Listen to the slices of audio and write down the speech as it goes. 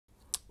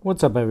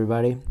What's up,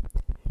 everybody?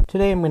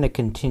 Today I'm going to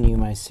continue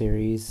my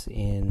series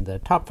in the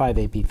top 5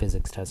 AP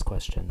Physics test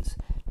questions.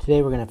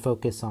 Today we're going to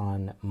focus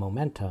on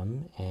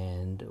momentum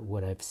and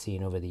what I've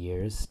seen over the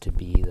years to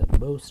be the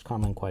most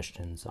common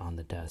questions on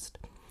the test.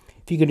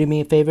 If you could do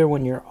me a favor,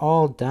 when you're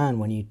all done,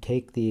 when you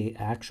take the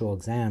actual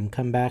exam,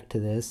 come back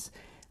to this.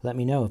 Let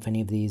me know if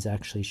any of these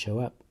actually show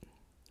up.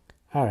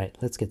 All right,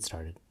 let's get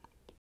started.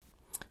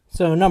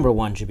 So number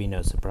one should be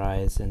no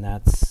surprise, and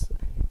that's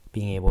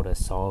being able to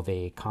solve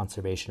a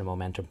conservation of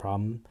momentum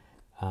problem,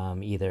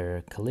 either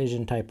a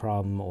collision type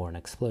problem or an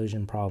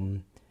explosion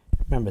problem.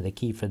 Remember, the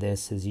key for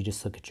this is you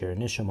just look at your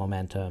initial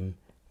momentum,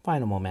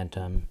 final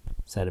momentum,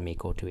 set them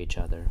equal to each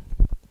other.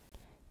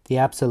 The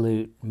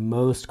absolute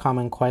most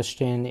common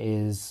question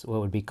is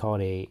what would be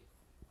called a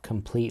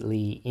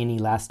completely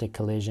inelastic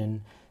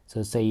collision.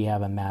 So say you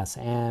have a mass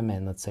m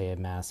and let's say a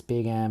mass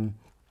big M,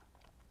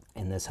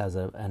 and this has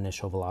an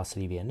initial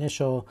velocity v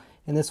initial,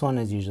 and this one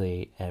is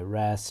usually at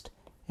rest,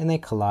 and they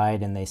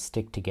collide and they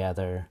stick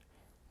together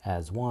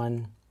as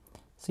one.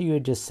 So you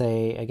would just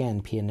say,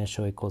 again, P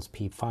initial equals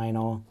P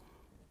final,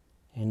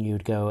 and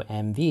you'd go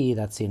mv,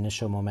 that's the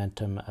initial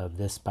momentum of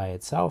this by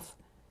itself,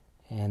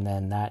 and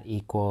then that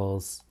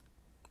equals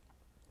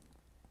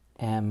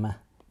m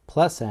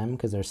plus m,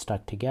 because they're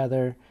stuck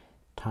together,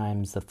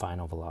 times the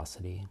final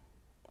velocity.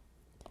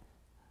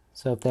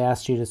 So if they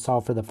asked you to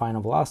solve for the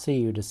final velocity,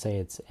 you would just say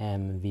it's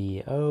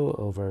mvo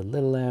over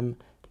little m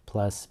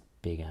plus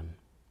big M.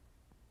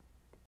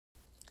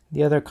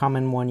 The other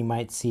common one you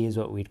might see is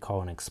what we'd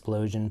call an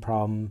explosion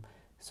problem.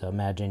 So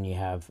imagine you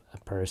have a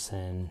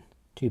person,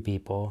 two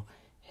people,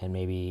 and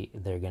maybe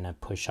they're going to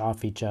push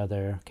off each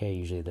other. Okay,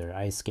 usually they're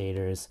ice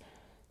skaters.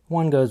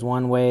 One goes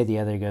one way, the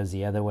other goes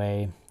the other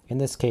way. In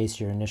this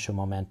case, your initial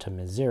momentum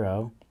is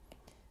 0.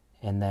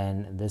 And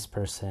then this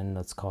person,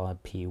 let's call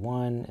it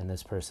P1, and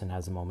this person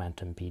has a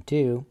momentum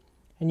P2.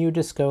 And you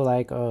just go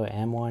like, oh,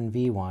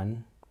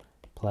 M1V1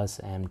 plus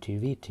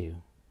M2V2.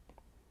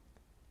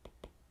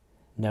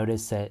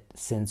 Notice that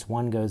since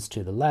one goes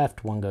to the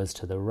left, one goes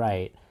to the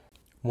right,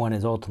 one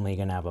is ultimately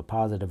going to have a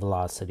positive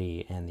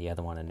velocity and the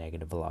other one a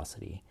negative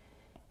velocity.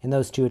 And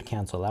those two would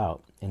cancel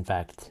out. In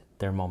fact,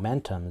 their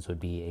momentums would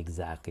be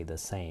exactly the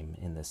same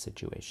in this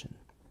situation.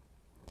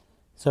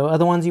 So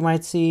other ones you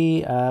might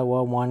see,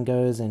 well, one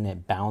goes and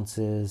it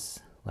bounces,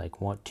 like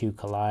two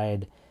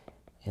collide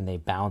and they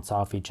bounce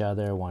off each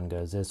other. One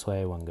goes this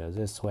way, one goes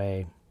this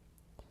way.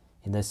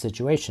 In this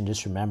situation,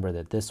 just remember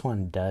that this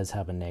one does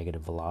have a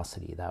negative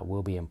velocity. That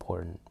will be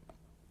important.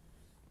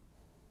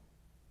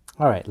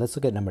 All right, let's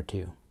look at number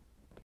 2.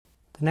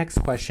 The next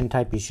question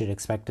type you should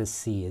expect to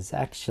see is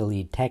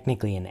actually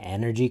technically an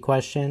energy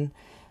question,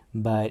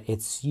 but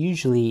it's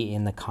usually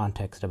in the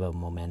context of a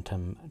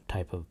momentum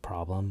type of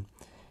problem,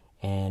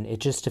 and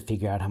it's just to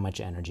figure out how much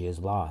energy is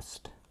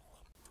lost.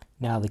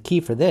 Now, the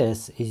key for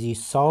this is you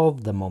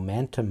solve the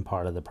momentum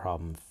part of the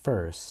problem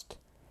first,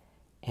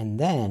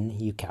 and then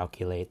you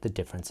calculate the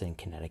difference in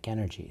kinetic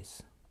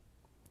energies.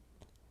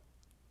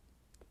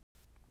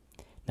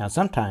 Now,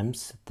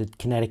 sometimes the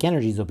kinetic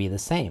energies will be the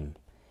same.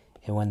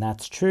 And when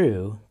that's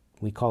true,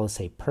 we call this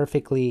a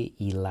perfectly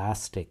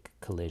elastic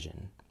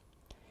collision.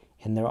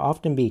 And there'll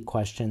often be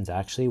questions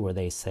actually where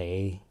they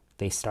say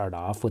they start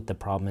off with the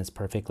problem is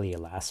perfectly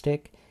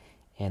elastic.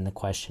 And the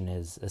question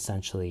is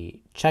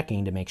essentially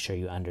checking to make sure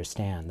you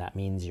understand. That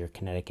means your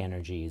kinetic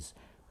energies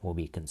will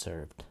be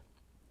conserved.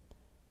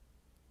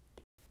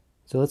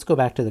 So let's go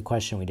back to the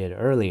question we did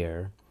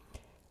earlier.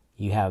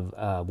 You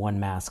have one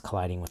mass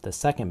colliding with the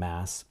second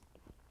mass.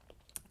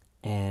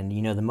 And you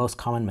know, the most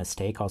common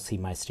mistake I'll see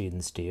my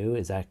students do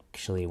is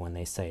actually when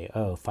they say,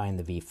 oh, find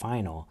the V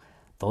final,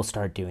 they'll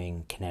start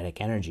doing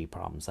kinetic energy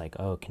problems like,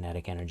 oh,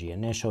 kinetic energy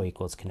initial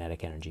equals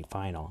kinetic energy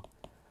final.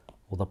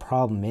 Well, the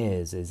problem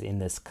is in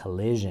this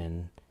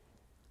collision,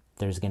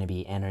 there's going to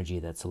be energy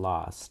that's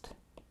lost.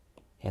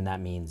 And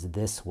that means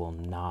this will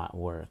not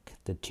work.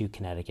 The two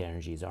kinetic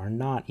energies are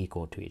not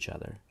equal to each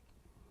other.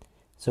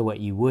 So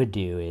what you would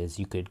do is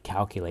you could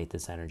calculate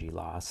this energy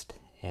lost,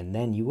 and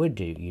then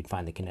you'd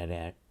find the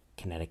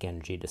kinetic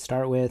energy to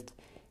start with,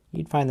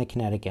 you'd find the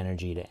kinetic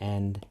energy to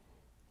end,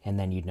 and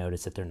then you'd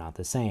notice that they're not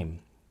the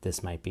same.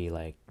 This might be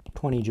like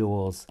 20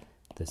 joules,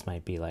 this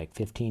might be like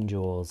 15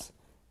 joules.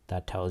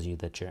 That tells you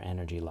that your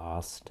energy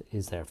lost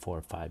is therefore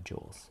 5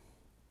 joules.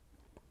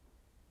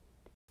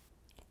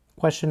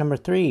 Question number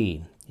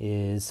 3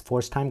 is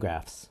force time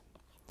graphs.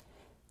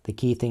 The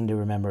key thing to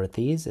remember with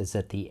these is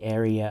that the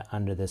area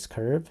under this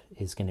curve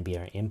is going to be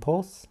our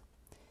impulse,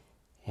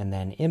 and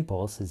then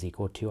impulse is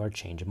equal to our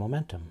change in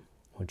momentum,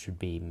 which would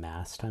be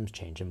mass times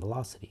change in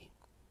velocity.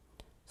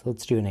 So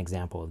let's do an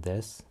example of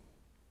this.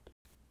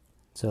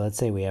 So let's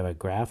say we have a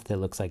graph that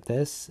looks like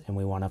this, and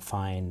we want to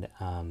find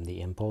the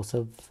impulse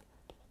of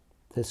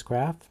this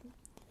graph.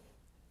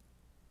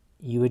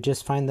 You would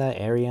just find the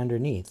area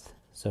underneath.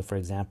 So for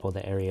example,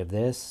 the area of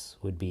this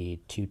would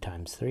be 2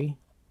 times 3,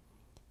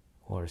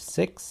 or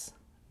 6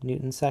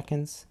 Newton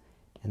seconds,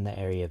 and the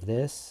area of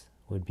this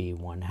would be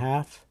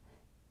 1/2,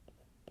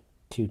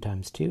 2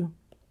 times 2,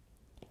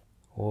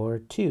 or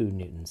 2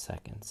 Newton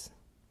seconds.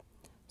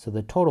 So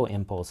the total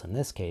impulse in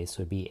this case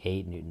would be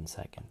 8 Newton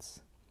seconds.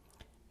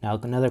 Now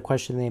another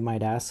question they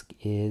might ask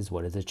is,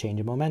 what is the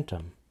change in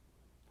momentum?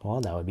 Well,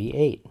 that would be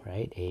 8,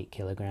 right? 8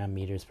 kilogram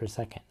meters per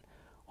second.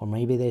 Or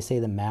maybe they say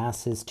the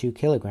mass is 2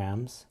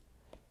 kilograms.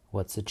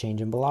 What's the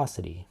change in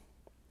velocity?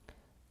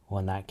 Well,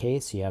 in that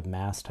case, you have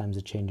mass times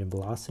the change in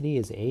velocity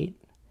is 8.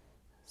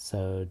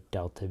 So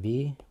delta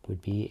V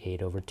would be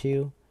 8 over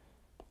 2,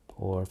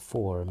 or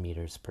 4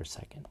 meters per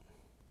second.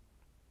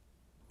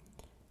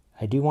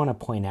 I do want to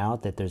point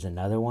out that there's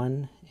another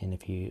one, and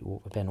if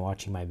you've been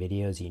watching my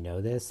videos, you know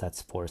this, that's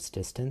force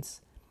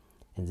distance.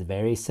 It's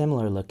very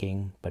similar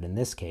looking, but in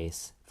this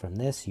case, from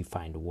this you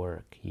find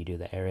work. You do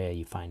the area,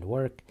 you find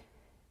work,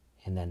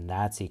 and then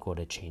that's equal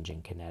to change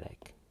in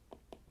kinetic.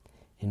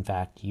 In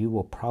fact, you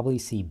will probably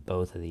see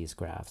both of these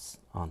graphs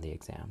on the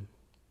exam.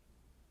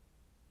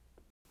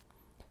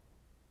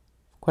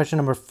 Question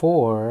number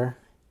 4.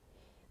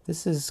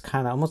 This is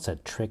kind of almost a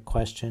trick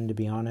question, to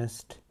be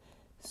honest.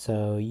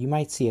 So you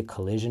might see a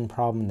collision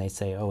problem and they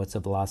say, oh, it's the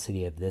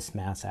velocity of this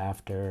mass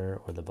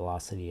after, or the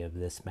velocity of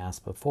this mass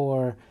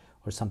before,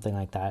 or something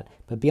like that.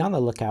 But be on the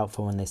lookout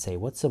for when they say,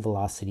 what's the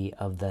velocity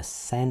of the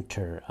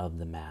center of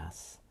the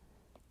mass?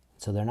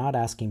 So they're not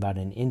asking about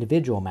an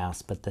individual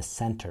mass, but the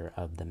center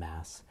of the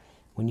mass.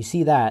 When you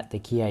see that, the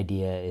key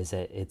idea is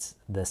that it's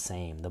the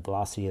same. The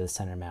velocity of the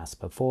center mass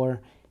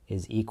before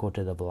is equal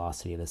to the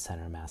velocity of the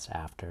center mass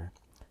after.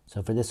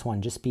 So for this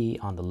one, just be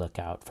on the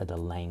lookout for the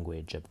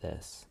language of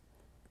this.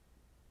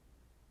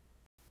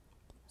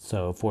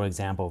 So for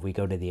example, if we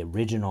go to the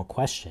original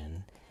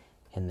question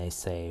and they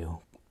say,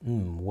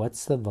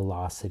 what's the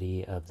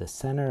velocity of the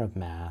center of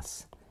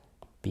mass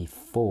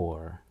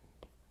before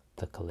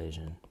the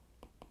collision?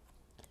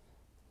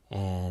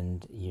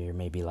 And you're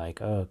maybe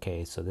like, oh,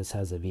 okay, so this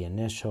has a V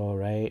initial,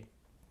 right?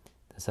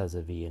 This has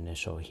a V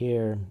initial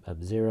here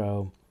of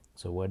 0.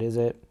 So what is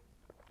it?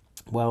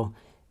 Well,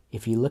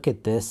 if you look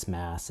at this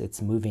mass, it's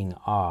moving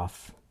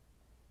off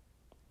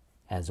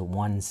as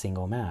one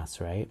single mass,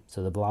 right?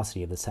 So the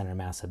velocity of the center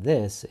mass of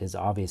this is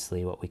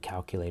obviously what we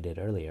calculated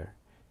earlier.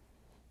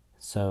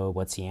 So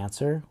what's the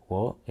answer?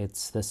 Well,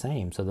 it's the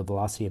same. So the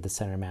velocity of the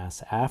center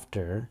mass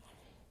after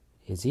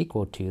is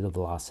equal to the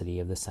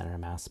velocity of the center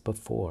mass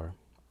before.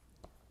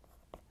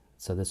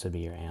 So this would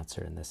be your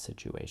answer in this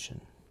situation.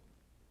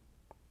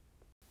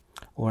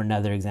 Or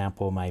another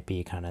example might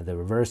be kind of the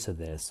reverse of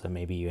this. So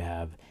maybe you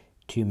have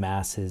two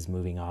masses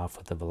moving off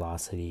with a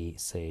velocity,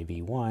 say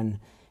v1,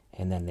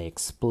 and then they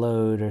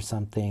explode or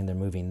something. They're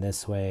moving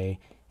this way,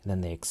 and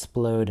then they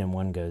explode, and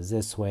one goes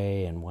this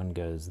way, and one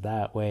goes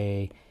that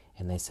way.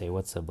 And they say,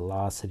 what's the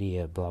velocity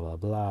of blah, blah,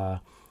 blah?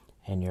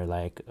 And you're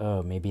like,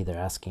 oh, maybe they're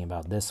asking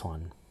about this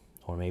one,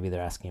 or maybe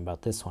they're asking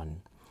about this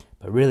one.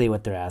 But really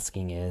what they're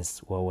asking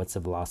is, well, what's the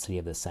velocity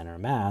of the center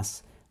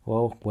mass?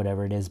 Well,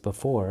 whatever it is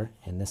before,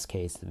 in this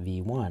case,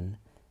 v1,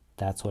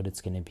 that's what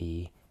it's going to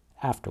be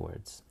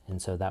afterwards.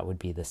 And so that would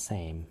be the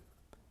same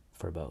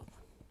for both.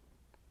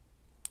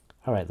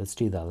 All right, let's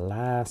do the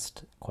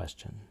last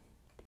question.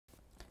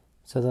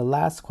 So the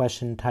last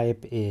question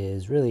type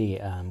is really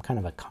kind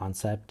of a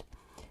concept,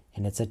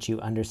 and it's that you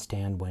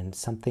understand when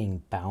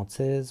something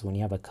bounces, when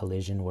you have a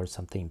collision where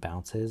something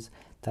bounces,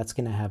 that's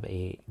going to have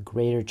a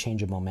greater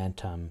change of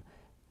momentum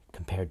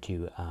compared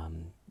to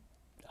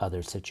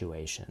other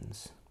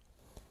situations.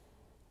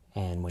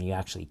 And when you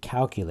actually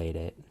calculate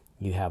it,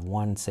 you have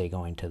one, say,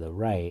 going to the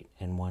right,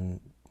 and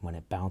one, when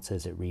it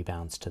bounces, it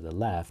rebounds to the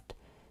left.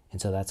 And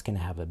so that's going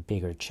to have a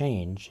bigger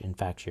change. In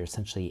fact, you're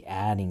essentially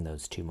adding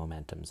those two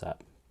momentums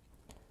up.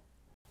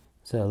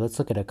 So let's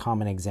look at a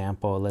common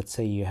example. Let's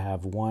say you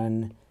have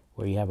one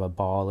where you have a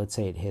ball. Let's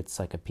say it hits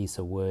like a piece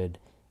of wood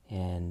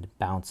and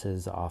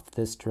bounces off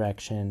this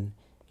direction.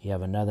 You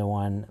have another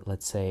one.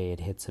 Let's say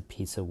it hits a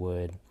piece of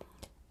wood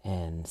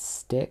and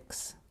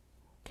sticks.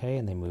 Okay,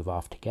 and they move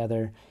off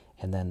together.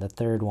 And then the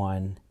third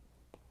one,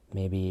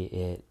 maybe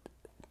it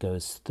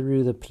goes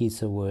through the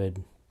piece of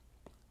wood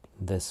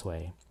this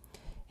way.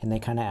 And they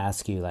kind of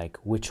ask you, like,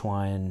 which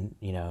one,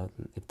 you know,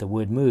 if the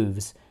wood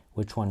moves,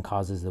 which one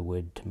causes the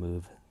wood to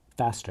move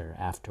faster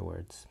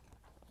afterwards?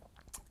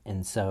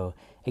 And so,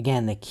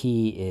 again, the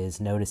key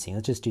is noticing.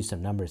 Let's just do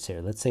some numbers here.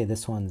 Let's say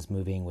this one's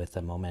moving with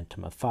a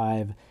momentum of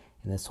 5,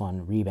 and this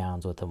one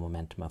rebounds with a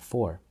momentum of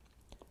 4.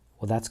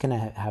 Well, that's going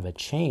to have a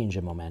change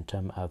in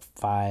momentum of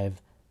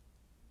 5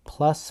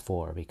 plus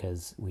 4,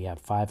 because we have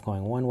 5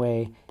 going one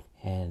way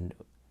and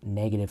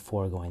negative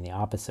 4 going the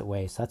opposite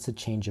way. So that's a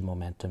change in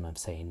momentum of,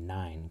 say,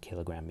 9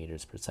 kilogram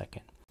meters per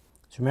second.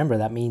 So remember,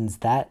 that means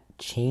that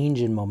change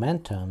in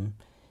momentum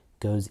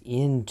goes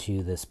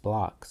into this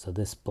block. So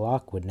this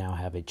block would now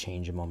have a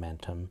change in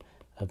momentum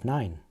of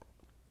 9.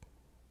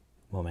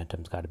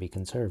 Momentum's got to be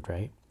conserved,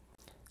 right?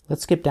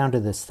 Let's skip down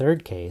to this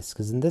third case,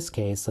 because in this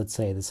case, let's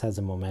say this has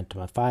a momentum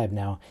of 5.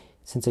 Now,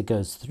 since it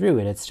goes through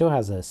it, it still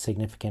has a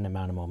significant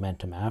amount of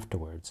momentum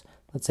afterwards.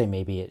 Let's say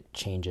maybe it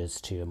changes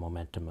to a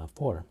momentum of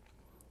 4.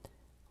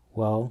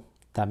 Well,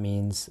 that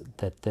means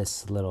that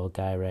this little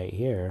guy right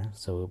here,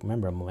 so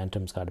remember,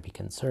 momentum's got to be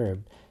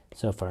conserved,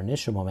 So if our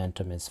initial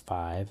momentum is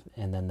 5,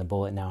 and then the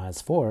bullet now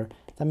has 4,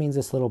 that means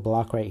this little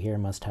block right here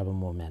must have a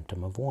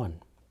momentum of 1.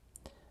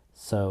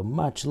 So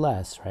much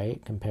less,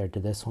 right? Compared to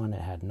this one,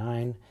 it had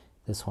 9.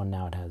 This one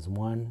now it has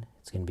 1.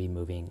 It's going to be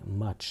moving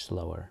much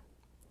slower.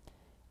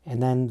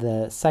 And then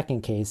the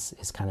second case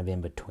is kind of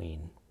in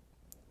between,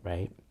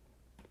 right?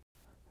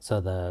 So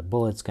the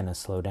bullet's going to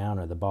slow down,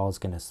 or the ball's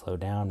going to slow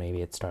down.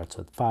 Maybe it starts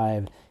with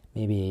 5.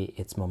 Maybe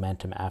its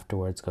momentum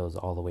afterwards goes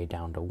all the way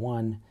down to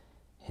 1.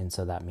 And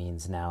so that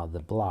means now the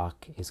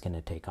block is going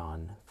to take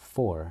on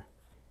 4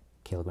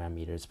 kilogram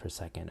meters per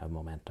second of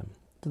momentum.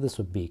 So this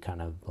would be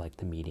kind of like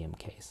the medium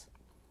case.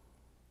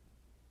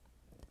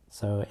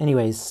 So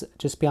anyways,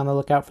 just be on the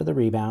lookout for the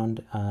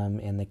rebound.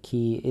 And the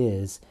key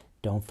is,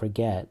 don't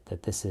forget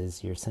that this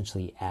is, you're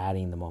essentially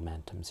adding the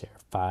momentums here.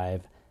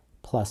 5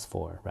 plus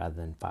 4 rather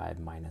than 5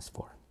 minus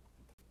 4.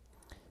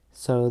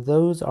 So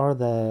those are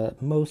the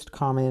most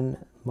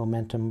common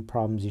momentum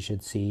problems you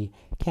should see.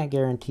 Can't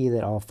guarantee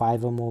that all 5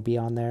 of them will be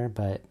on there,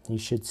 but you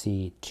should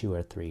see 2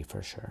 or 3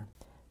 for sure.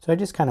 So I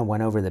just kind of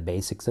went over the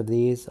basics of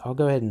these. I'll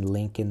go ahead and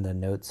link in the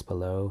notes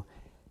below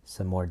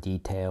some more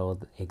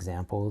detailed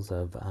examples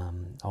of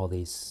all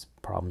these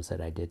problems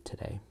that I did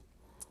today.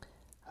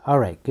 All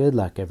right, good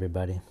luck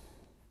everybody.